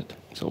onboarded.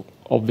 So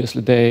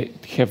obviously, they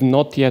have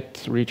not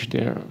yet reached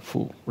their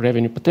full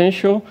revenue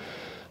potential.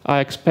 I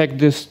expect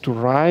this to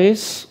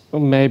rise,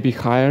 maybe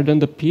higher than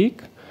the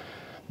peak,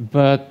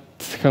 but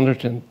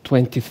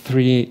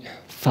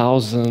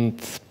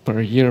 123,000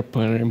 per year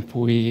per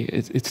employee,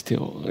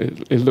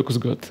 it looks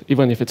good,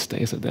 even if it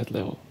stays at that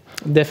level.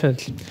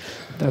 Definitely,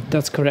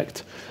 that's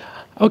correct.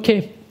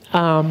 Okay,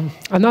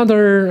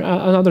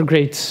 another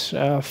great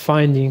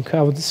finding,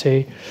 I would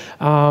say.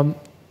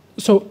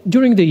 So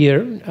during the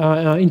year,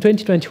 in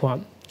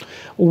 2021,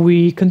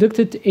 we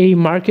conducted a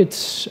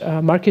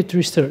market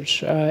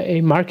research,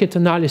 a market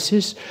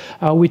analysis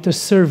with a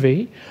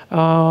survey,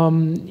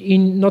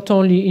 not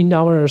only in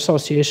our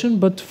association,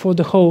 but for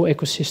the whole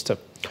ecosystem.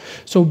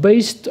 So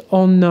based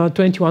on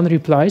 21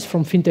 replies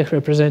from fintech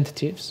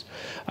representatives,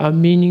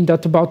 meaning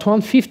that about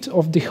 1/5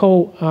 of the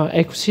whole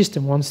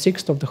ecosystem,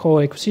 1/6 of the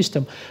whole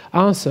ecosystem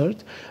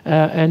answered,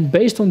 and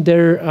based on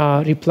their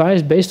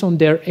replies, based on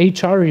their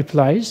HR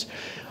replies,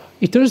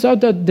 it turns out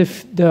that the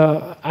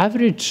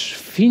average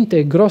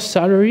fintech gross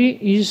salary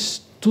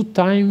is two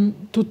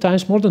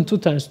times, more than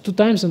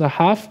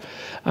 2.5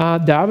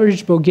 the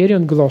average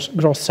Bulgarian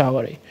gross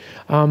salary.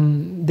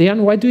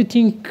 Deyan, why do you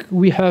think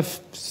we have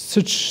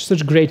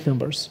such great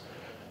numbers?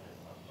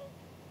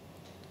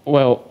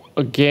 Well,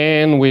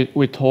 again,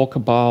 we talk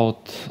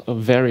about a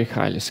very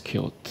highly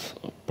skilled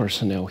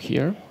personnel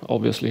here,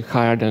 obviously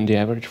higher than the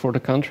average for the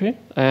country.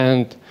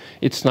 And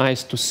it's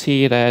nice to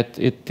see that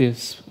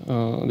this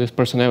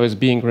personnel is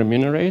being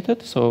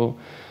remunerated. So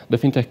the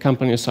fintech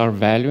companies are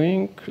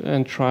valuing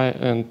and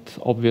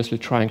obviously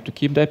trying to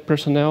keep that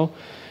personnel.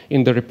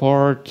 In the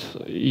report,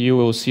 you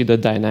will see the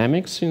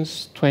dynamics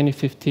since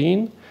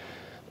 2015,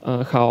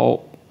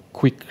 how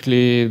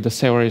quickly the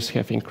salaries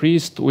have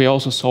increased. We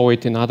also saw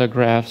it in other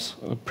graphs,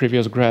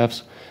 previous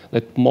graphs,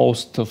 that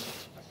most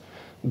of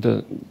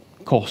the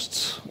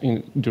costs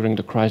during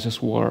the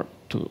crisis were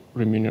to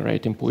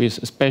remunerate employees,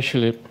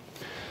 especially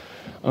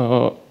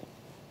I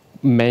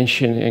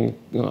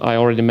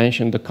already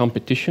mentioned the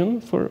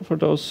competition for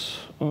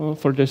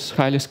this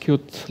highly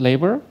skilled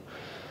labor.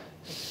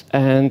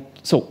 And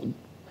so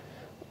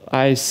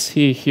I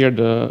see here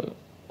the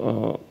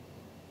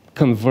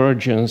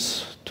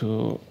convergence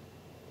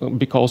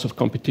because of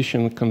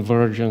competition,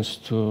 convergence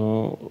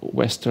to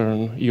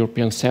Western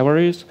European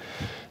salaries.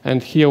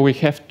 And here we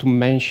have to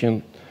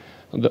mention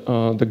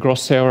the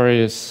gross salary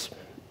is,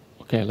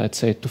 okay, let's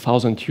say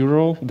 2,000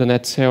 euro. The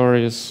net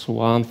salary is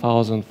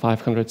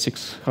 1,500,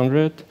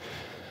 600.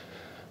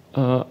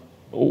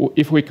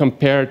 If we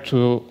compare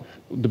to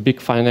the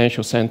big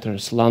financial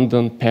centers,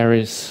 London,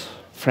 Paris,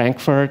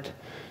 Frankfurt,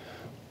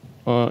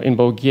 in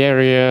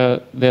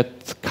Bulgaria,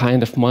 that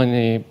kind of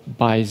money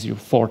buys you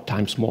 4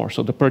 times more.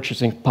 So the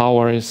purchasing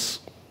power is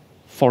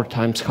 4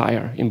 times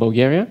higher in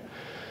Bulgaria.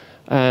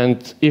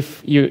 And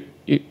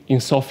in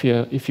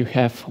Sofia, if you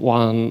have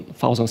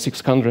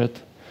 1,600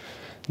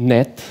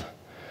 net,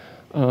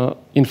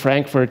 in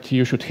Frankfurt,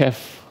 you should have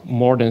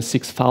more than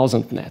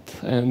 6,000 net.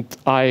 And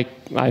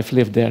I've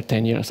lived there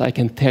 10 years. I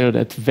can tell you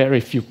that very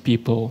few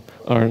people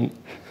earn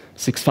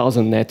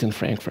 6,000 net in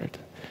Frankfurt.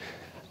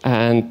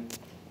 And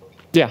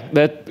yeah,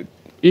 that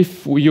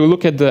if you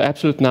look at the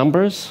absolute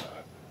numbers,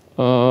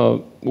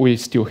 we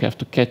still have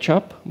to catch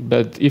up.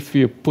 But if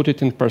you put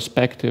it in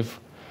perspective,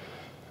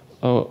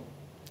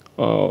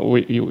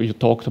 you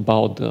talked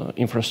about the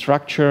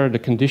infrastructure, the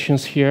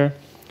conditions here,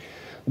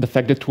 the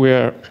fact that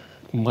we're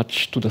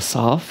much to the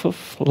south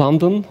of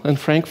London and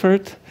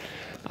Frankfurt.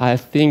 I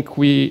think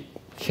we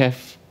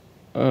have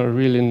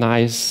really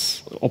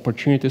nice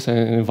opportunities and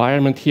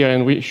environment here,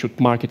 and we should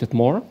market it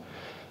more.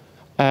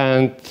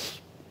 And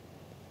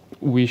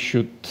we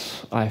should,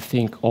 I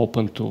think,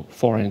 open to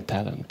foreign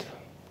talent.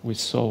 We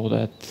saw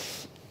that,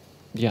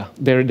 yeah,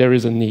 there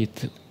is a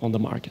need on the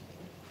market.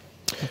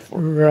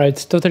 Right,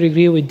 totally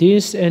agree with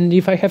this. And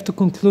if I have to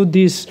conclude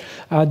this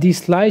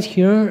slide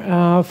here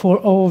for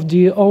all of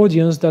the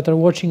audience that are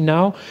watching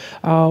now,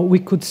 we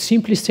could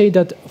simply say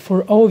that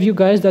for all of you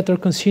guys that are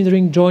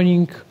considering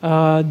joining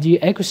the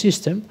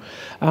ecosystem,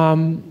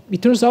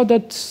 it turns out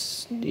that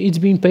it's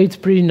being paid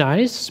pretty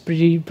nice,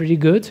 pretty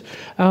good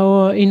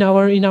in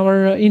our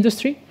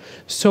industry.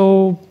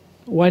 So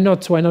why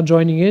not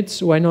joining it?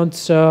 Why not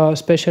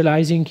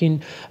specializing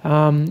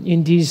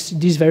in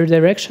this very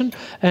direction?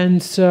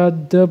 And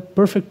the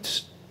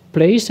perfect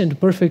place and the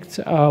perfect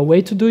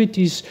way to do it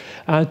is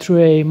through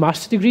a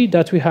master's degree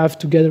that we have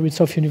together with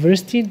Sofia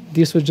University.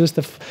 This was just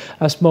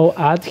a small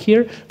ad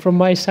here from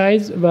my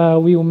side.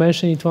 We will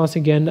mention it once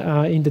again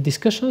in the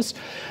discussions.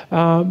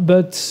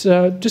 But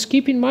just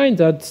keep in mind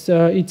that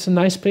it's a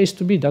nice place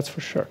to be, that's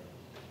for sure.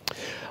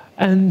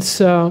 And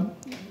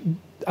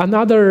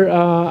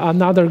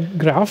another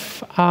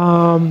graph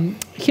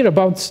here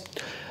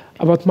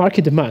about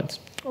market demand.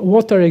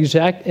 What are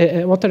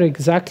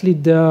exactly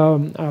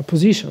the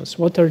positions?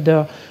 What are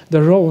the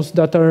roles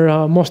that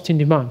are most in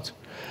demand?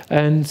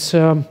 And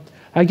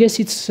I guess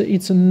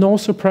it's no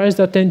surprise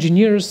that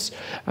engineers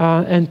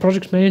and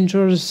project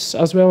managers,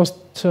 as well as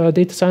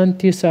data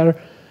scientists, are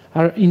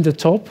in the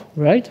top,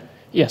 right?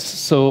 Yes.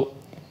 So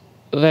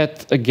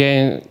that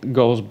again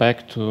goes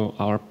back to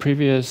our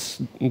previous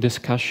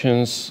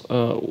discussions.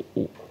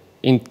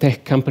 In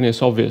tech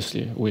companies,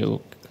 obviously,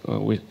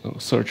 we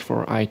search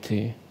for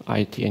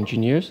IT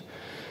engineers.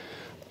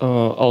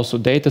 Also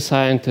data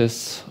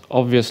scientists,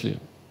 obviously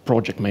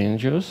project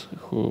managers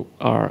who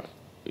are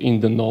in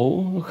the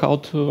know how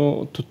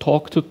to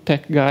talk to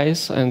tech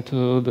guys and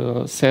to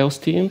the sales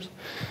teams.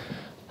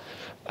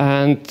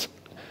 And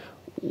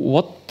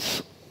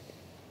what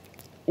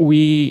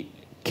we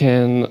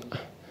can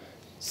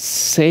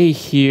say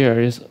here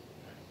is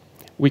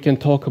we can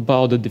talk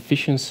about the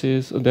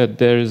deficiencies, that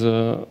there is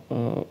a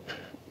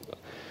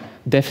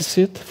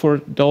deficit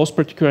for those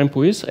particular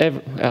employees.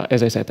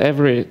 As I said,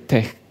 every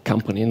tech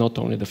company, not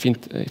only the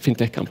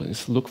fintech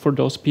companies, look for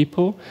those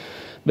people.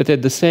 But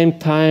at the same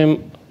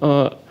time,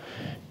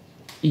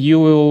 you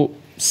will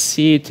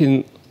see it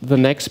in the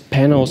next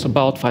panels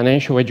about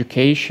financial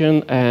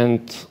education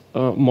and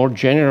more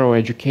general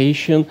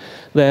education,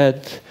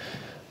 that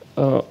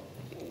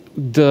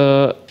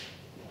the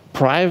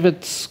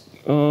private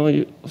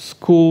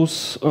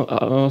schools,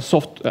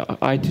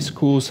 IT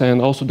schools,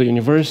 and also the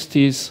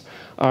universities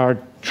are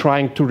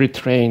trying to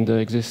retrain the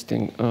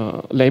existing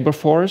labor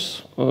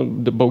force.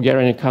 The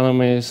Bulgarian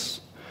economy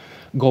is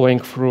going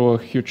through a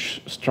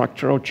huge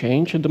structural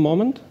change at the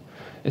moment,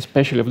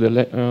 especially of the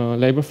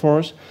labor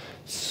force.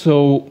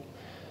 So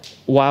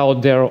while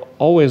there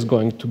always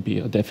going to be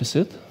a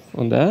deficit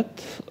on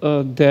that,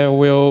 there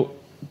will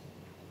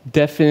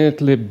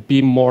definitely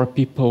be more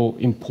people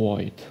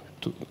employed.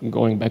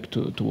 Going back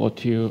to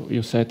what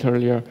you said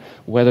earlier,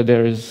 whether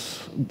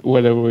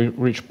we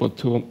reach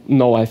plateau.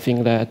 No, I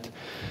think that,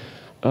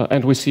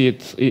 and we see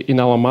it in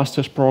our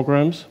master's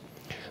programs.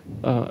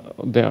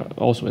 There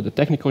also at the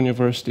technical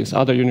universities,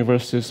 other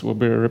universities will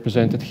be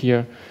represented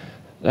here.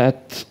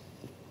 That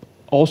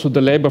also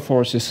the labor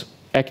force is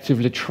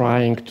actively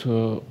trying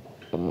to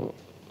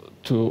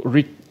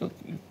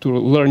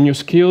learn new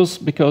skills,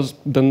 because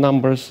the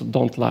numbers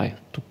don't lie.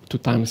 Two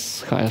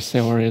times higher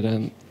salary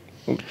than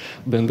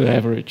the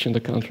average in the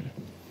country.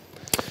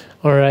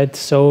 All right,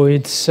 so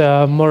it's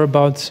more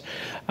about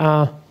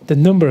the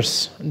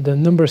numbers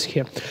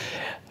here.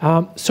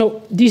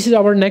 So this is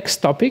our next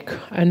topic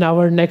and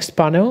our next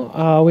panel,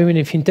 Women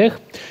in FinTech.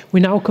 We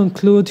now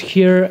conclude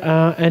here,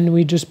 and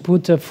we just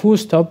put a full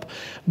stop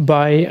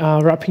by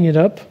wrapping it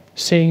up,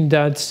 saying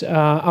that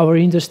our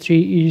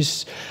industry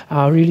is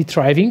really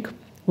thriving.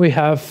 We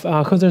have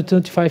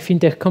 125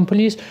 FinTech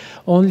companies.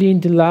 Only in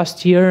the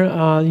last year,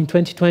 in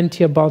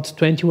 2020, about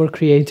 20 were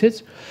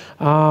created.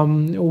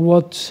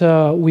 What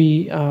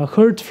we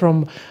heard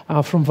from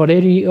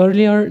Valery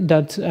earlier,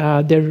 that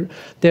there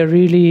are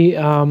really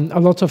a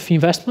lot of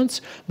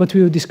investments, but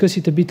we will discuss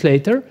it a bit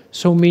later.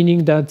 So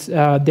meaning that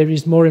there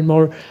is more and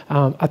more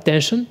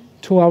attention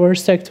to our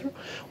sector.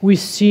 We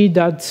see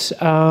that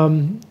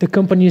the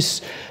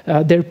companies,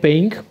 they're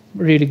paying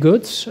really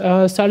good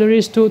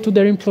salaries to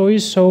their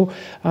employees. So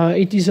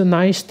it is a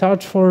nice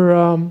start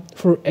for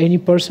any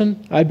person,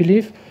 I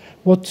believe.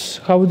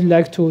 How would you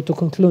like to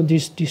conclude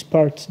this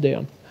part,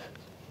 Dejan?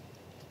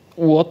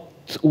 What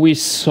we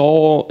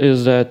saw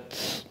is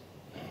that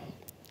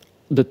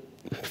the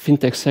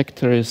fintech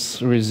sector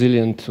is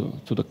resilient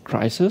to the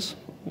crisis.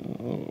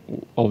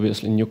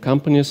 Obviously, new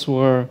companies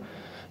were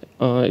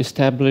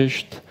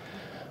established,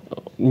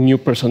 new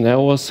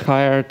personnel was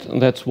hired,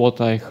 and that's what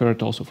I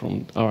heard also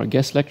from our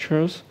guest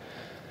lecturers.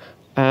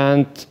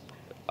 And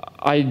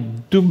I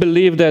do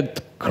believe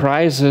that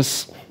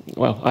crisis,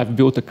 well, I've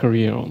built a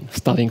career on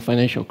studying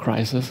financial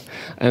crisis,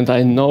 and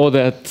I know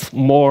that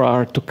more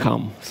are to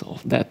come. So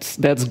that's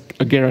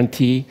a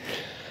guarantee.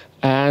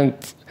 And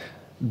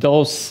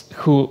those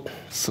who,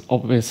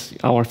 obviously,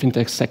 our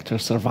fintech sector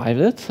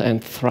survived it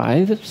and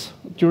thrives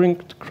during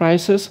the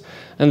crisis,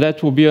 and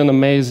that will be an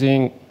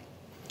amazing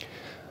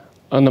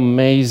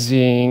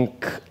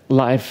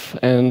life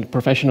and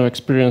professional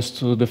experience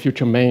to the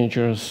future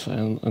managers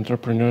and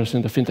entrepreneurs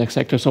in the fintech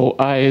sector. So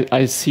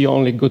I see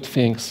only good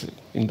things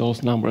in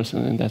those numbers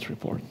and in that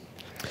report.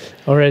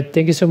 All right,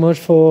 thank you so much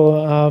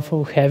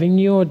for having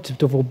you,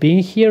 for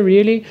being here,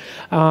 really,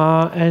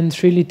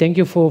 and really thank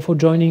you for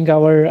joining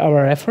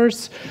our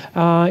efforts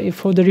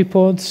for the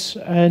reports.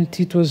 And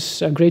it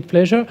was a great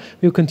pleasure.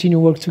 We'll continue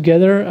work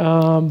together,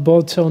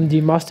 both on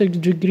the master's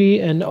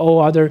degree and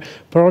all other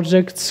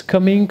projects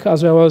coming,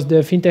 as well as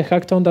the FinTech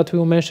Hackathon that we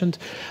will mention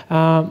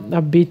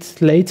a bit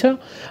later.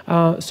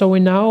 So we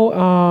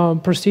now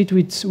proceed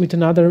with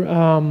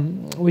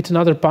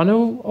another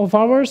panel of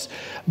ours,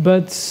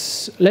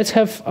 but let's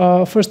have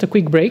first a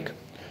quick break,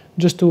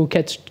 just to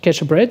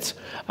catch a breath,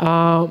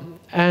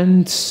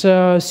 and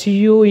see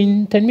you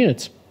in 10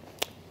 minutes.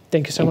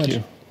 Thank you so much. Thank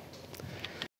you.